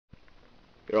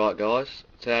Right guys,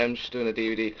 today I'm just doing a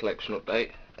DVD collection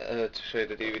update to show you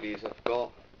the DVDs I've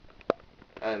got,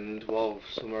 and while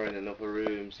some are in another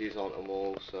rooms, these aren't them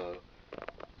all, so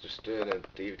just doing a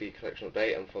DVD collection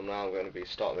update, and from now I'm going to be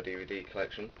starting the DVD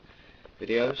collection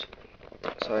videos.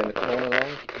 So in the corner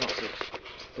line, that's a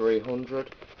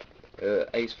 300,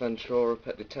 Ace Ventura,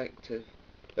 Pet Detective,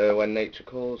 When Nature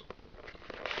Calls,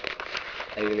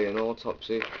 Alien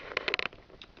Autopsy,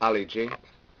 Ali G,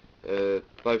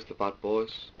 both the Bad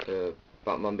Boys,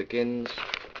 Batman Begins,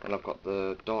 and I've got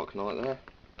the Dark Knight there,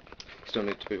 still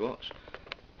need to be watched,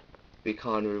 Be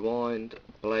Kind Rewind,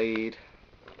 Blade,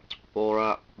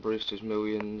 Borat, Brewster's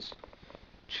Millions,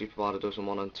 Cheaper by the Dozen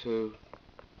 1 and 2,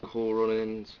 Cool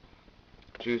Runnings,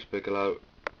 Juice Bigelow,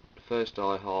 First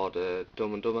Die Hard,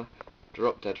 Dumb and Dumber,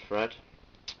 Drop Dead Fred,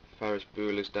 Ferris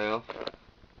Bueller's Day Off,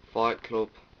 Fight Club,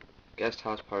 Guest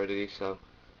House Paradiso,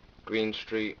 Green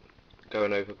Street,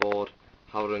 Going Overboard,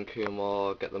 Harold and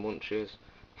Kumar Get the Munchies,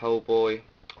 Hellboy,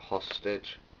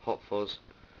 Hostage, Hot Fuzz,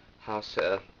 House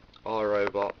Sitter,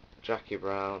 iRobot, Jackie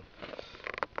Brown,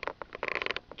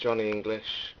 Johnny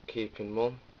English, Keeping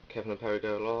Mum, Kevin and Perry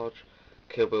Go Large,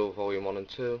 Kill Bill Volume 1 and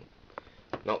 2,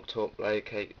 Knocked Up, Lay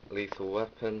Cake, Lethal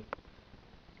Weapon,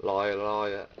 Liar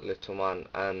Liar, Little Man,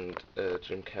 and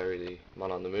Jim Carrey, The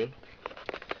Man on the Moon.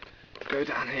 Go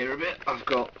down here a bit, I've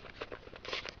got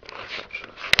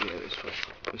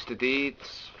Mr.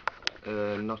 Deeds,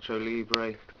 Nacho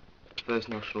Libre, First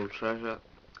National Treasure,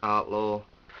 Outlaw,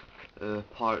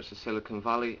 Pirates of Silicon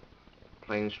Valley,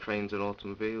 Planes, Trains and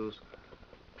Automobiles,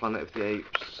 Planet of the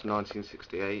Apes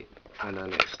 1968, and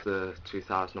then it's the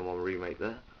 2001 remake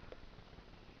there.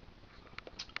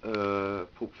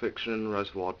 Pulp Fiction,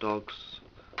 Reservoir Dogs,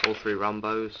 all three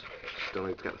Rambos, still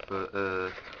need to get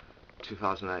the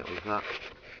 2008 with that.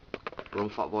 Run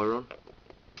Fat Boy Run,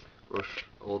 Rush,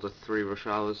 all the three Rush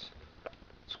Hours,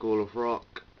 School of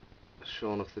Rock,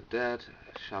 Shaun of the Dead,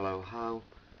 Shallow Hal,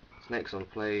 Snakes on a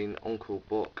Plane, Uncle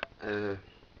Buck,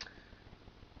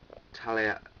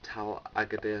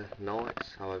 Talladega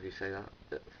Nights, however you say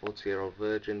that, 40-Year-Old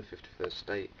Virgin, 51st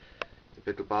State, The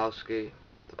Big Lebowski,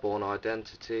 The Bourne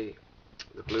Identity,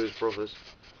 The Blues Brothers,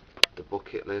 The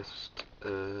Bucket List,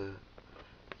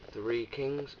 Three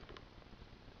Kings,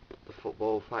 The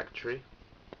Football Factory,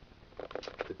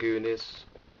 The Goonies,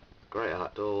 Great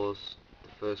Outdoors, The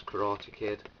First Karate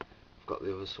Kid, I've got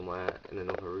the others somewhere in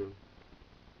another room,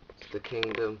 The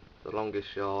Kingdom, The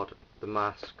Longest Yard, The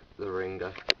Mask, The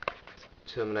Ringer,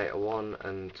 Terminator 1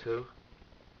 and 2.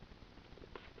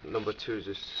 Number 2 is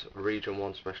this Region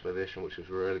 1 Special Edition, which is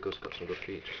really good, it's got some good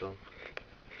features on.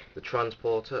 The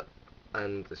Transporter,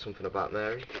 and There's Something About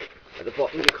Mary. At the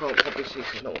bottom you can't probably see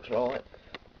because there's not much light.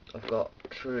 I've got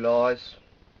True Lies,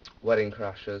 Wedding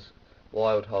Crashers,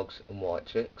 Wild Hogs and White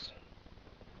Chicks.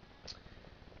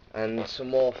 And some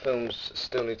more films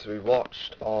still need to be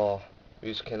watched are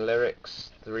Music and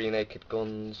Lyrics, Three Naked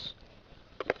Guns,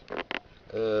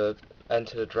 Enter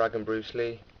the Dragon Bruce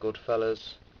Lee,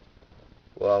 Goodfellas,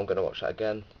 well I'm going to watch that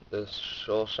again, The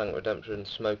Shawshank Redemption,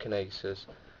 Smoking Aces,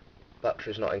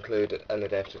 Batteries Not Included, and The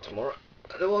Day After Tomorrow.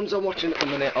 The ones I'm watching at the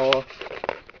minute are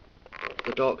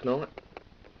The Dark Knight,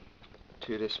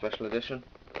 2-disc special edition.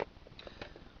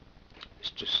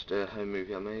 It's just a home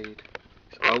movie I made.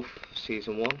 It's Elf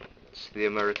Season 1, it's the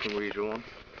American region one.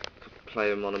 Play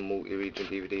them on a multi-region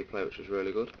DVD player, which was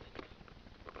really good.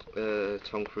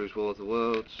 Tom Cruise War of the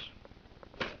Worlds.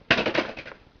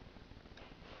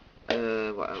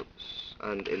 What else?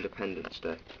 And Independence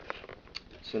Day.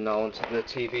 So now on to the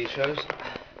TV shows.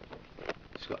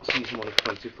 It's got Season 1 of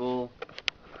 24.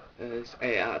 It's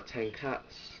 8 out of 10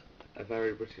 Cats. A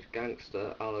Very British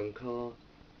Gangster, Alan Carr.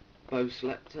 Bo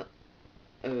Selector.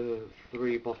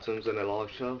 3 Bottoms and a Live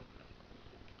Show.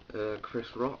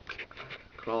 Chris Rock.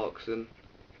 Clarkson.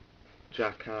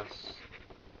 Jackass.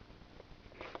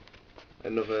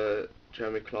 Another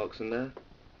Jeremy Clarkson there.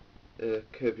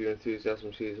 Curb Your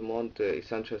Enthusiasm Season 1, Dirty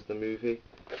Sanchez the Movie,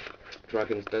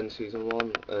 Dragon's Den Season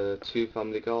 1, 2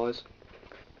 Family Guys,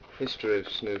 History of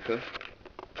Snooker,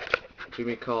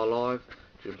 Jimmy Carr Live,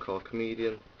 Jim Carr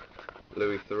Comedian,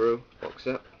 Louis Theroux, Box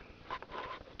Set,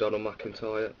 Donald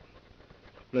McIntyre,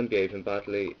 Men Behaving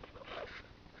Badly,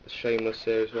 the Shameless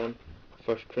Series 1,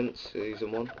 Fresh Prince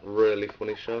Season 1, really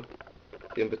funny show,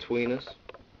 The In-Betweeners,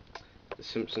 The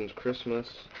Simpsons Christmas,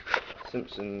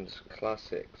 Simpsons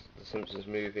Classics, The Simpsons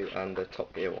Movie, and the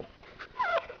Top Gear one.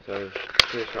 So,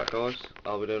 cheers for that guys,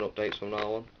 I'll be doing updates from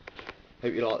now on.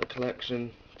 Hope you like the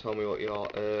collection, tell me what you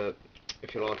like,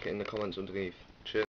 if you like it in the comments underneath.